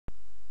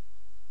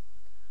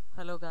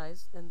Hello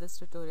guys, in this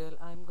tutorial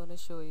I'm gonna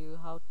show you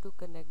how to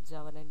connect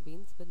Java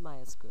Netbeans with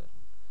MySQL.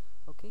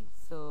 Okay,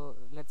 so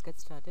let's get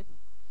started.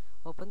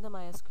 Open the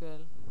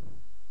MySQL,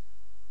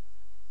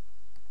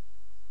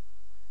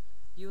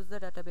 use the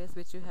database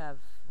which you have.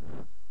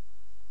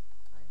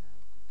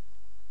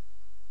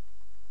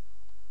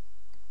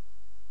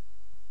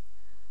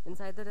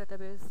 Inside the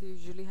database you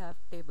usually have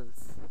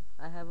tables.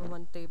 I have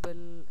one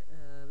table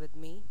with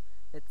me.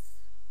 It's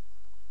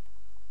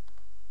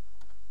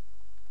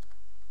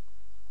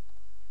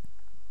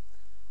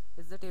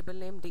the table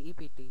name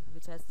DEPT,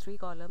 which has 3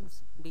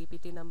 columns: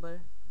 DEPT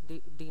number,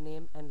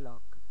 dname and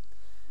log.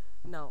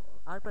 Now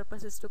our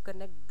purpose is to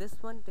connect this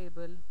one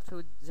table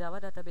through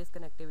Java database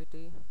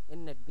connectivity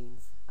in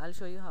NetBeans. I'll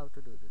show you how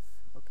to do this.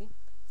 Okay,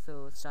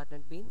 so start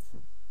NetBeans.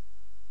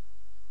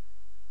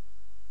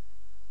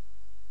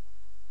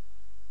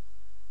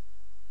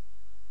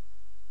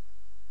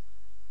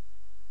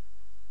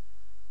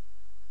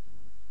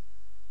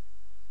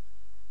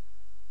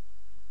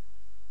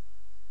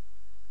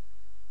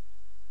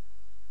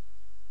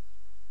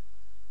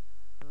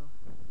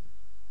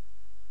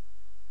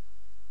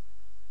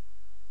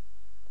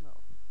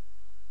 Now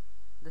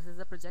this is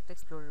the project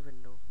explorer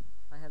window.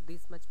 I have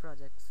these much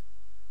projects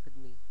with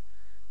me.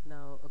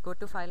 Now go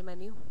to file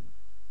menu,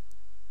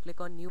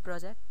 click on new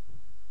project.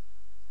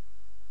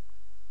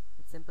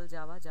 It's simple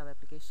Java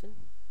application.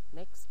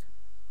 Next,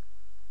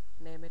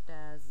 name it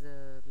as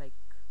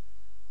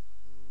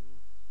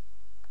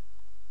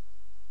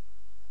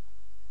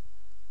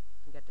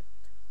get it.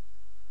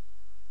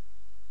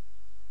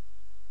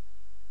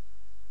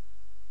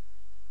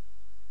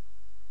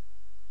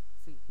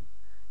 See,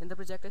 in the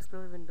project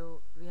explorer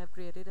window we have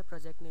created a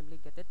project namely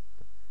get it,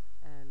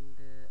 and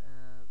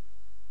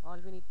all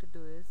we need to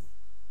do is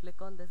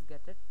click on this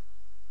get it,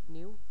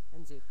 new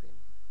and jframe.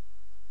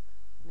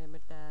 Name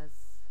it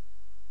as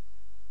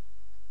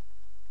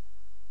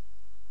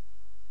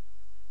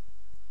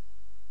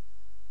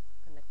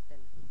connect 10.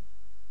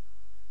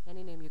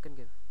 Any name you can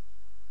give.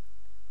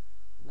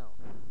 Now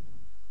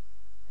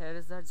here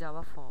is our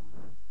Java form.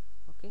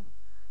 Okay,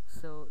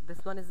 so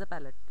this one is the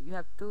palette. You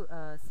have to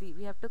see,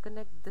 we have to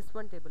connect this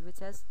one table which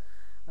has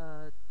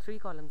 3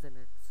 columns in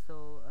it.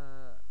 So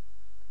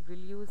we'll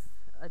use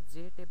a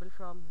JTable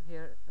from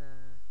here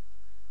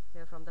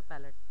from the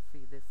palette.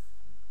 See this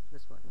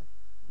one,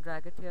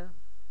 drag it here,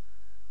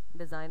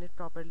 design it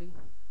properly.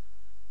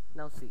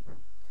 Now see,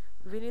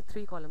 we need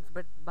 3 columns,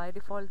 but by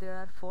default there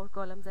are 4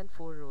 columns and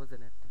 4 rows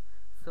in it.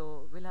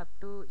 So we'll have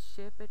to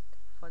shape it.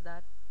 For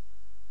that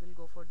we'll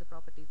go for the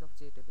properties of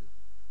JTable.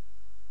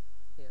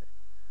 Here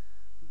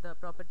the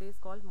property is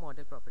called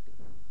model property.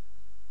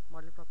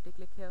 Model property,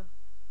 click here.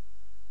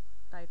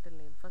 Title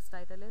name, first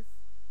title is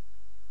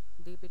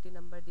DPT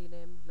number,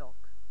 dname, log.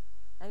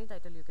 Any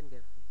title you can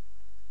give.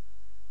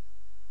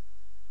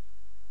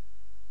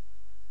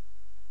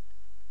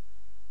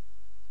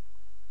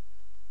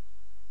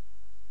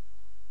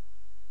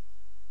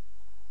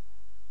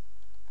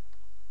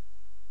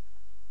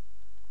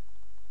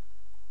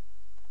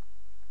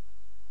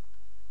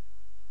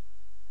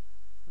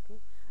 Okay,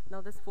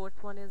 now this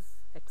fourth one is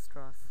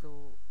extra,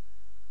 so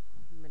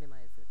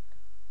minimize it.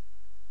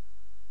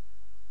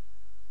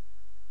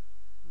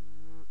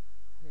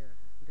 Here,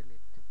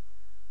 delete.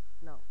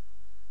 Now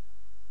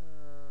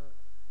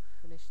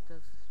finish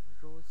the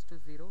rows to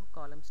 0,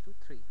 columns to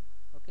 3.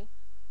 Okay,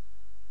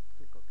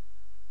 click OK.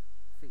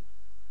 See,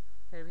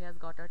 here we have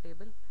got our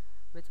table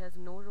which has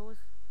no rows.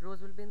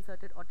 Rows will be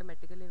inserted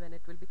automatically when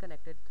it will be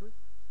connected through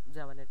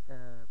Java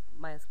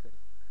MySQL.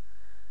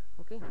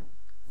 Okay,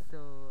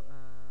 so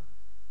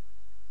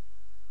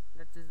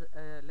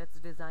let's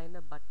design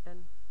a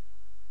button,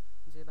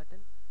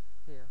 JButton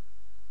here.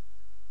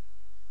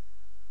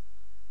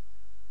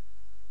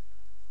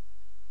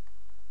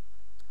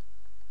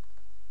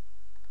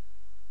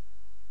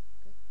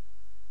 Okay,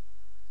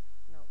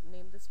 now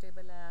name this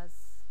table as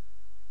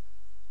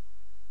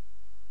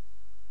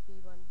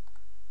P1.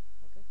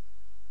 Okay,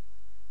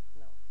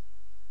 now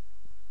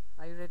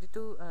are you ready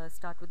to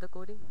start with the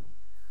coding?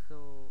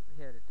 So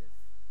here it is.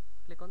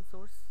 Click on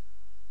source.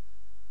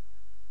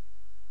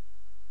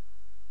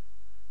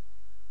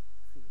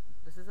 See,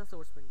 this is a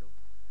source window.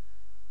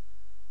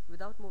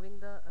 Without moving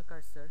the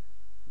cursor,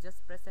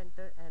 just press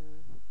enter,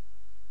 and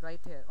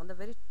right here on the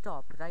very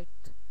top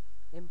write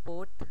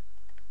import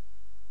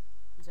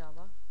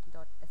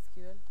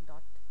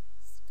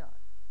java.sql.star.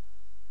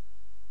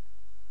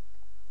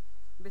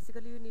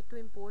 Basically you need to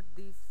import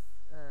these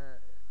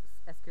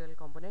SQL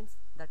components,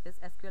 that is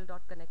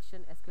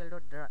SQL.connection,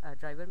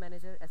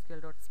 SQL.DriverManager,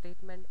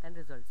 SQL.statement and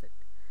ResultSet.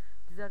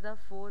 These are the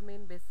 4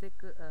 main basic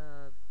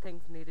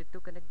things needed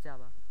to connect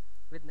Java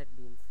with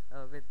NetBeans,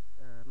 with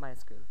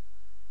MySQL.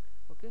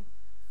 Okay,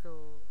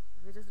 so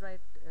we just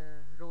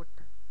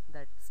wrote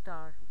that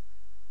star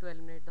to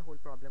eliminate the whole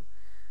problem.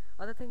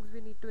 Other things we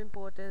need to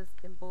import is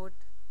import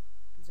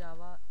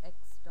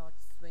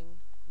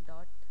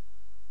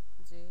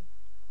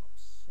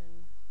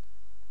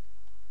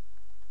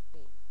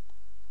javax.swing.JOptionPane.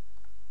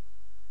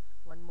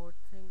 One more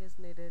thing is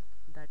needed,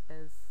 that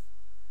is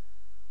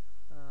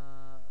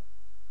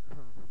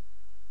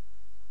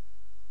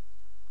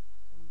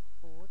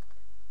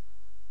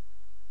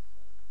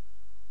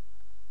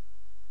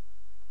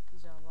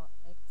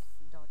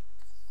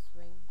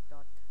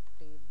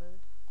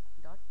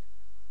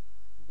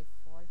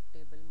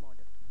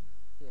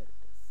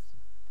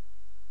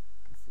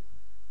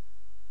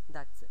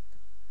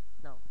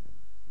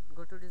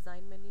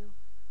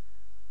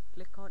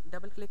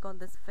double click on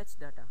this fetch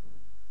data.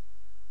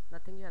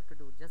 Nothing you have to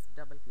do, just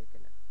double click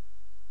in it.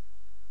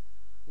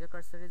 Your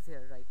cursor is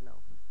here right now.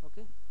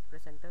 Okay,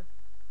 press enter.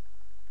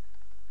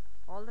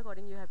 All the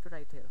coding you have to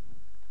write here,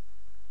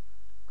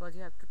 because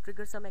you have to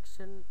trigger some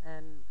action,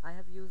 and I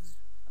have used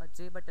a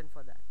JButton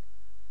for that.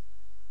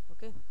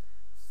 Okay,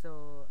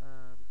 so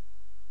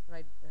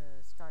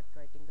start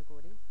writing the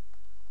coding.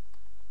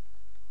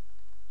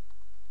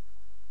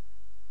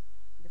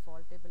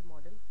 Default table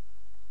model.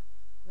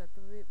 You have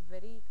to be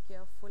very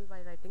careful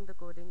while writing the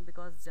coding,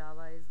 because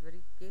Java is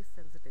very case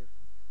sensitive.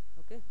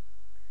 Okay,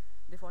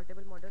 default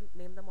table model.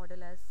 Name the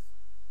model as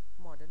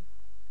model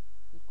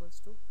equals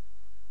to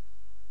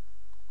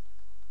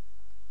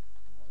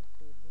default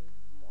table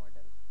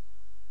model.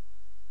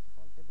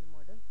 Default table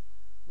model.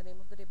 The name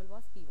of the table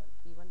was p1.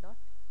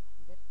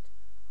 p1.get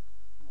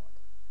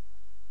model.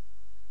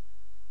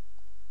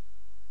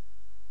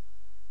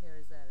 Here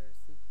is the error.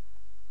 See,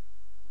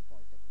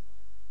 default table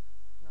model.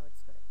 Now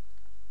it's correct.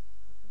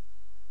 Okay.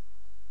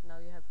 Now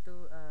you have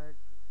to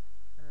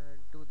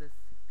do this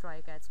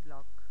try catch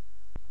block.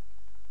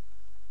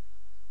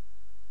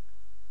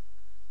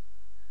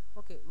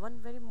 Okay, one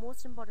very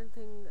most important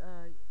thing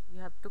you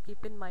have to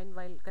keep in mind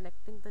while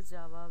connecting the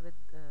Java with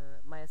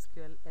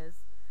MySQL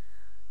is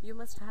you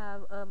must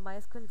have a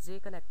MySQL J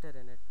connector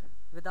in it.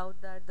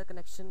 Without that, the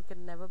connection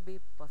can never be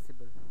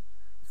possible.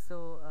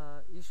 So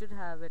you should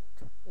have it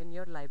in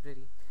your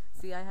library.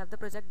 See, I have the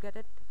project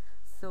getit.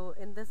 So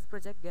in this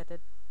project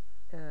getit,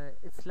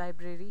 its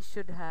library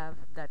should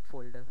have that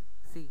folder.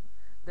 See,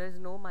 there is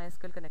no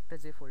MySQL connector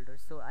J folder,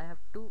 so I have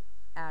to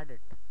add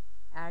it.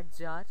 Add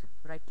jar,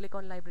 right click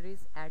on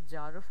libraries, add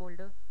jar or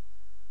folder.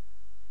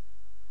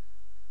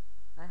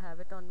 I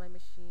have it on my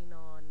machine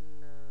on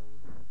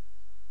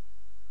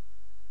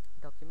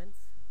documents.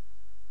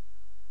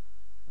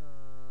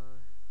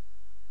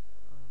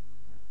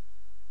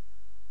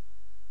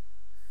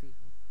 See,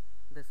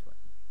 this one.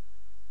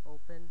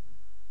 Open.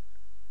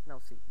 Now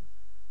see,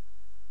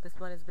 this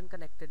one has been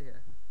connected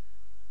here.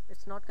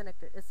 It's not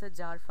connected, it's a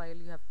jar file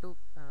you have to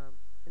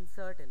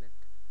insert in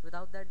it.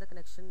 Without that, the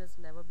connection is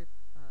never be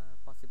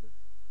possible.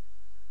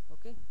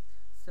 Okay,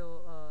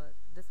 so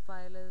this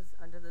file is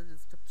under the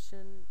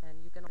description,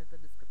 and you can edit the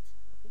description.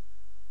 Okay,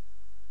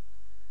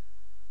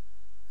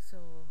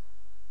 so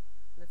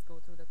let's go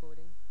through the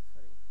coding.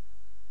 Sorry,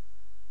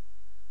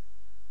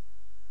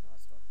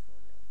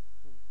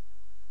 class.forName.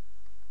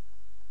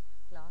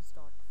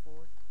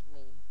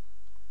 Class.forName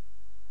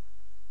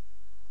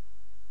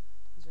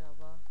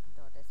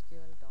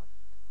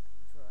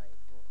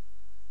java.sql.Driver.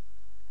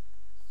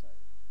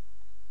 Sorry.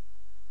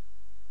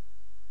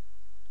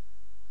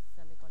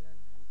 Semicolon,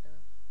 enter.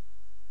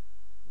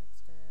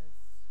 Next is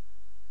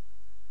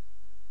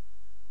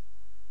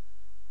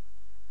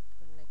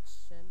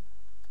connection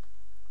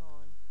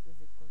conn is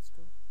equals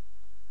to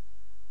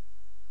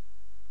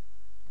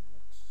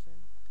connection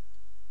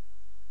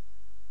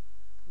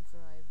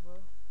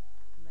driver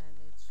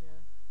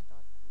manager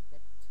dot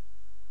get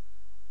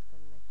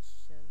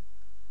connection.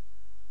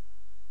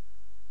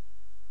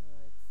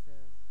 It's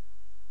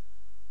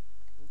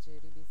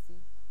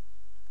JDBC,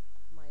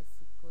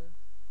 MySQL,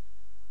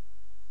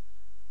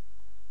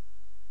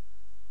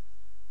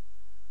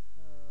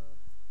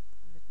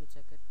 let me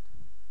check it.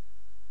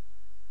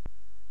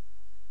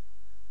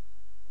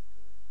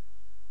 Okay.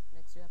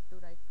 Next you have to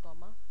write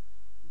comma,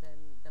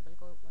 then double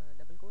quotes.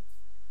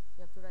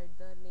 You have to write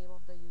the name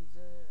of the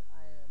user.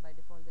 By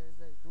default there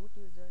is a root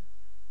user,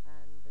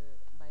 and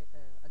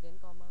again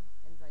comma,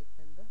 and write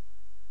then the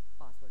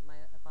password.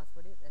 My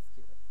password is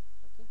SQL.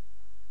 Okay,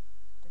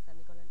 the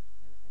semicolon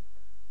and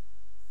enter.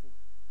 See,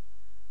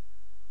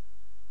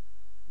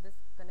 this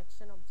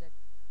connection object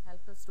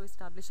helps us to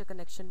establish a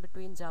connection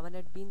between Java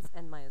Netbeans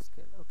and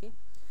MySQL. Okay,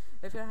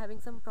 if you are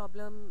having some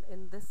problem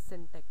in this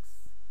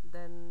syntax,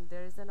 then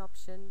there is an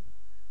option.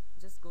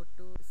 Just go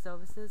to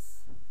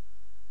services.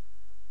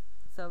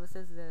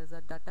 There is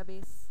a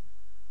database.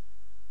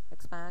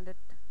 Expand it,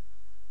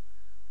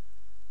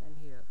 and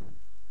here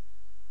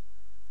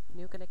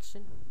new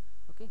connection.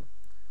 Okay,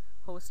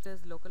 host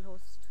is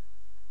localhost,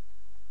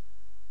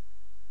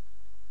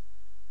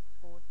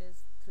 port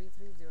is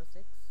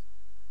 3306,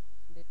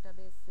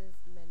 database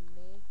is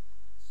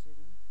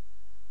menagerie,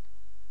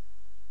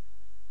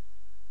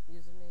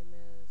 username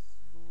is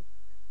root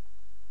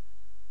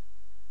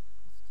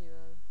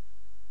SQL.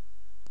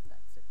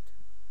 That's it.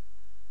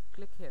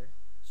 Click here,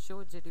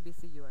 show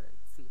JDBC URL.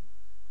 See,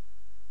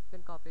 you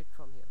can copy it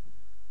from here.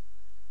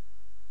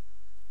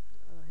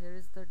 Here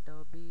is the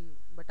Derby,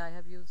 but I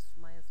have used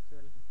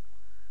MySQL.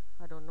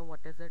 I don't know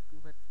what is it,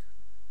 but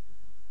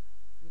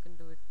you can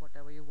do it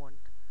whatever you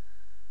want.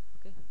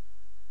 Okay,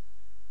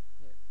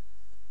 here.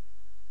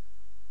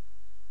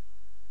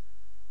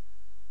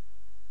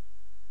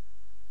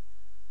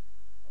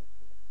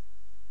 Okay,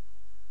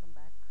 come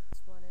back.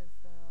 This one is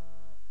the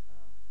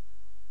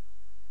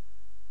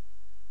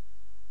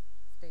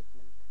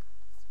statement.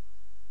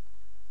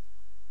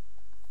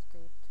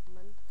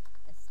 Statement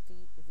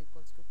st is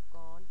equals to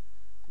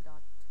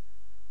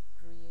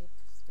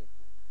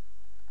conn.createStatement.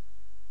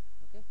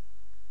 Okay,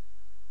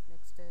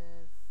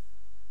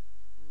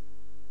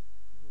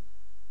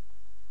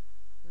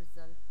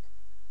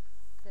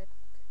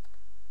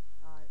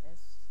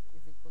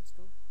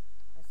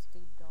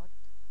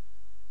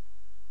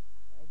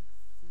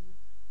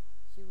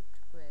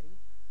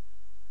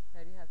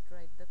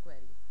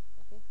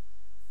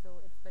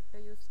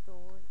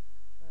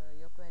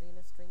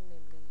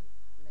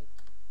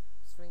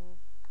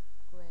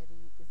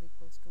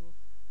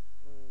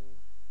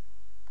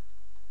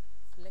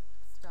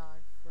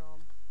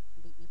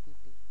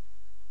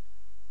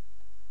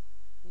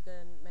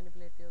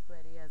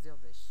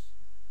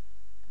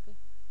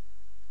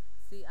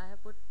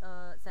 put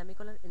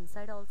semicolon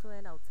inside also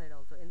and outside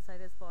also.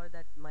 Inside is for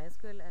that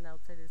MySQL and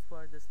outside is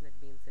for this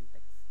NetBeans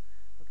syntax.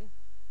 Okay.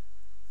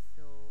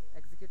 So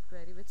execute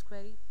query. Which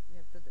query? You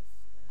have to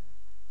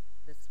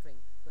this string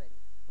query.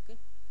 Okay.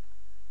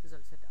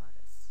 ResultSet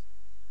rs.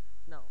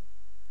 Now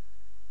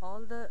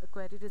all the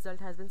query result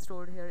has been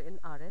stored here in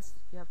rs.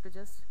 You have to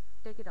just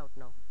take it out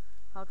now.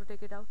 How to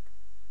take it out?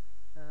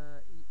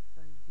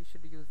 You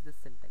should use this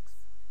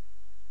syntax.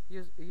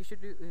 You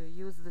should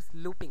use this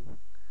looping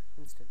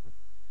instead,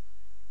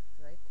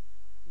 right?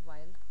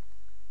 While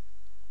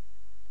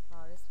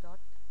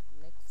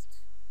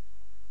rs.next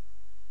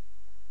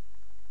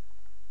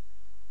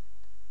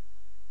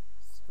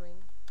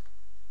string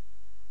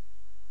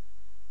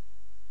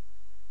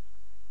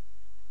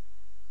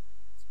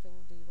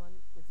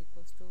d1 is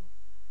equals to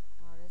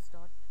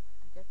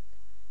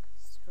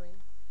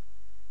rs.getString.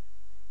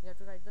 You have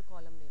to write the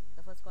column name.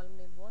 The first column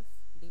name was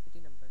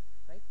dpt number,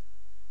 right?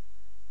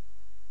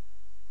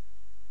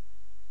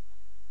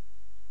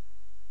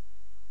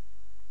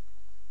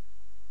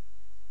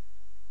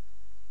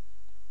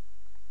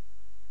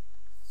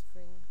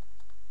 String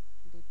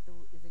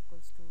d2 is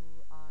equals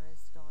to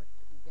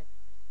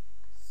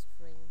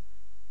rs.getString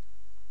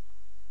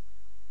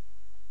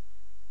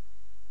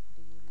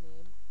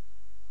dname.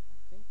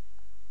 Okay.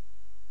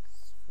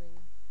 String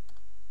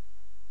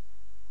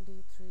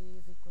d3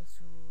 is equals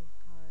to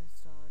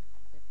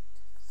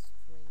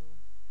rs.getString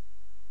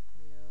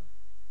here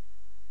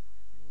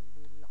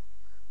namely lock.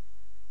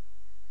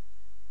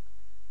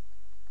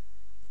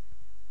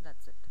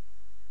 That's it.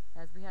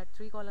 As we had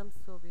 3 columns,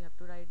 so we have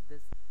to write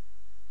this.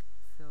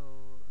 So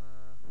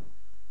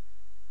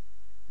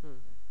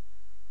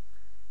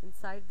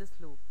inside this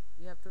loop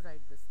you have to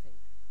write this thing.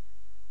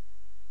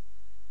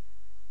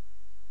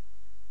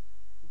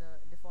 The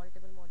default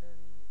table model,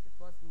 it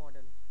was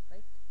model,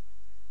 right?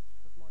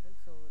 It was model.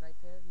 So right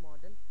here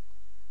model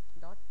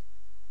dot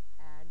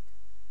add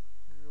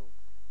row.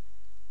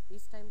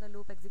 Each time the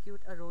loop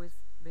execute, a row is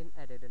been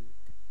added in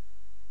it.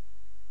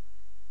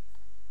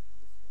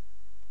 This one.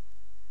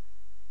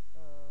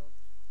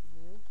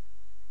 New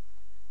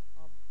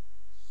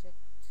object,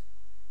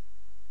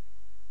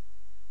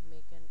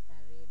 make an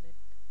array in it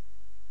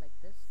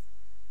like this.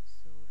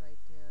 So right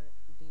here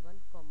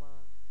d1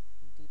 comma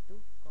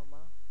d2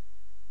 comma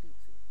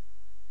d3.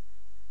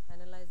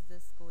 Analyze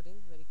this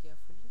coding very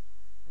carefully.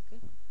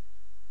 Okay,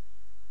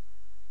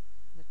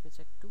 let me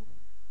check too.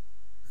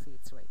 See,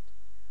 it's right.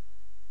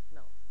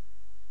 Now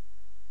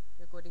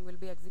your coding will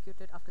be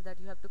executed. After that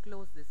you have to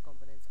close these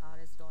components.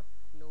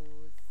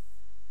 rs.close.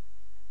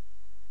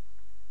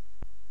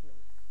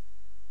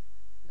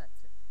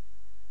 That's it.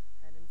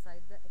 And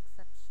inside the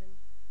exception,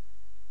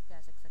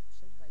 catch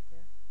exception right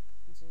here,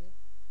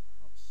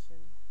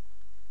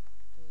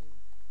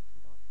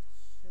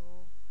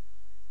 JOptionPane.show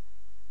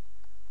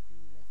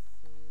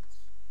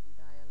message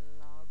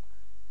dialog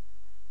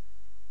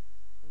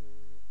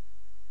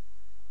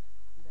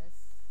this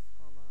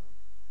comma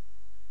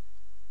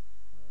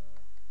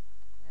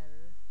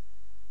error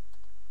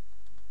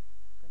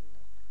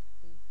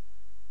connectivity.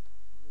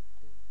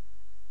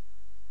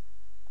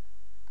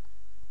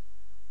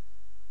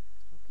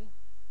 Okay,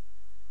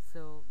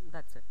 so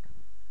that's it.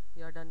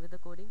 You are done with the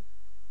coding.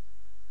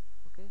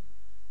 Okay,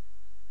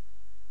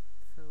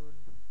 so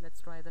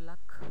let's try the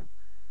luck,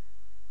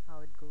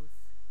 how it goes.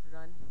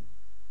 Run,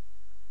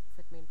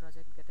 set main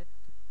project, get it.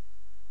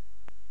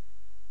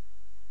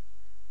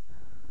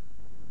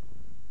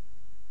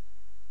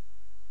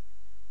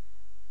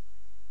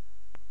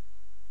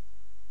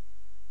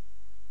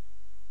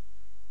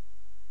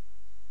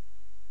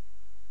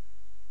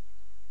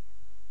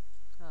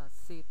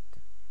 See it.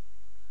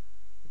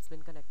 It's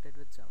been connected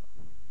with Java,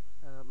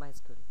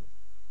 MySQL.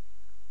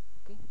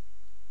 Okay,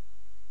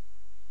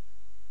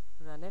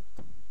 run it.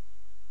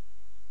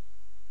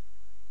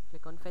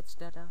 Click on fetch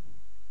data,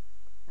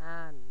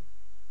 and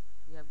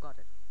you have got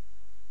it.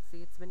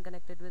 See, it's been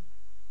connected with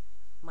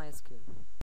MySQL.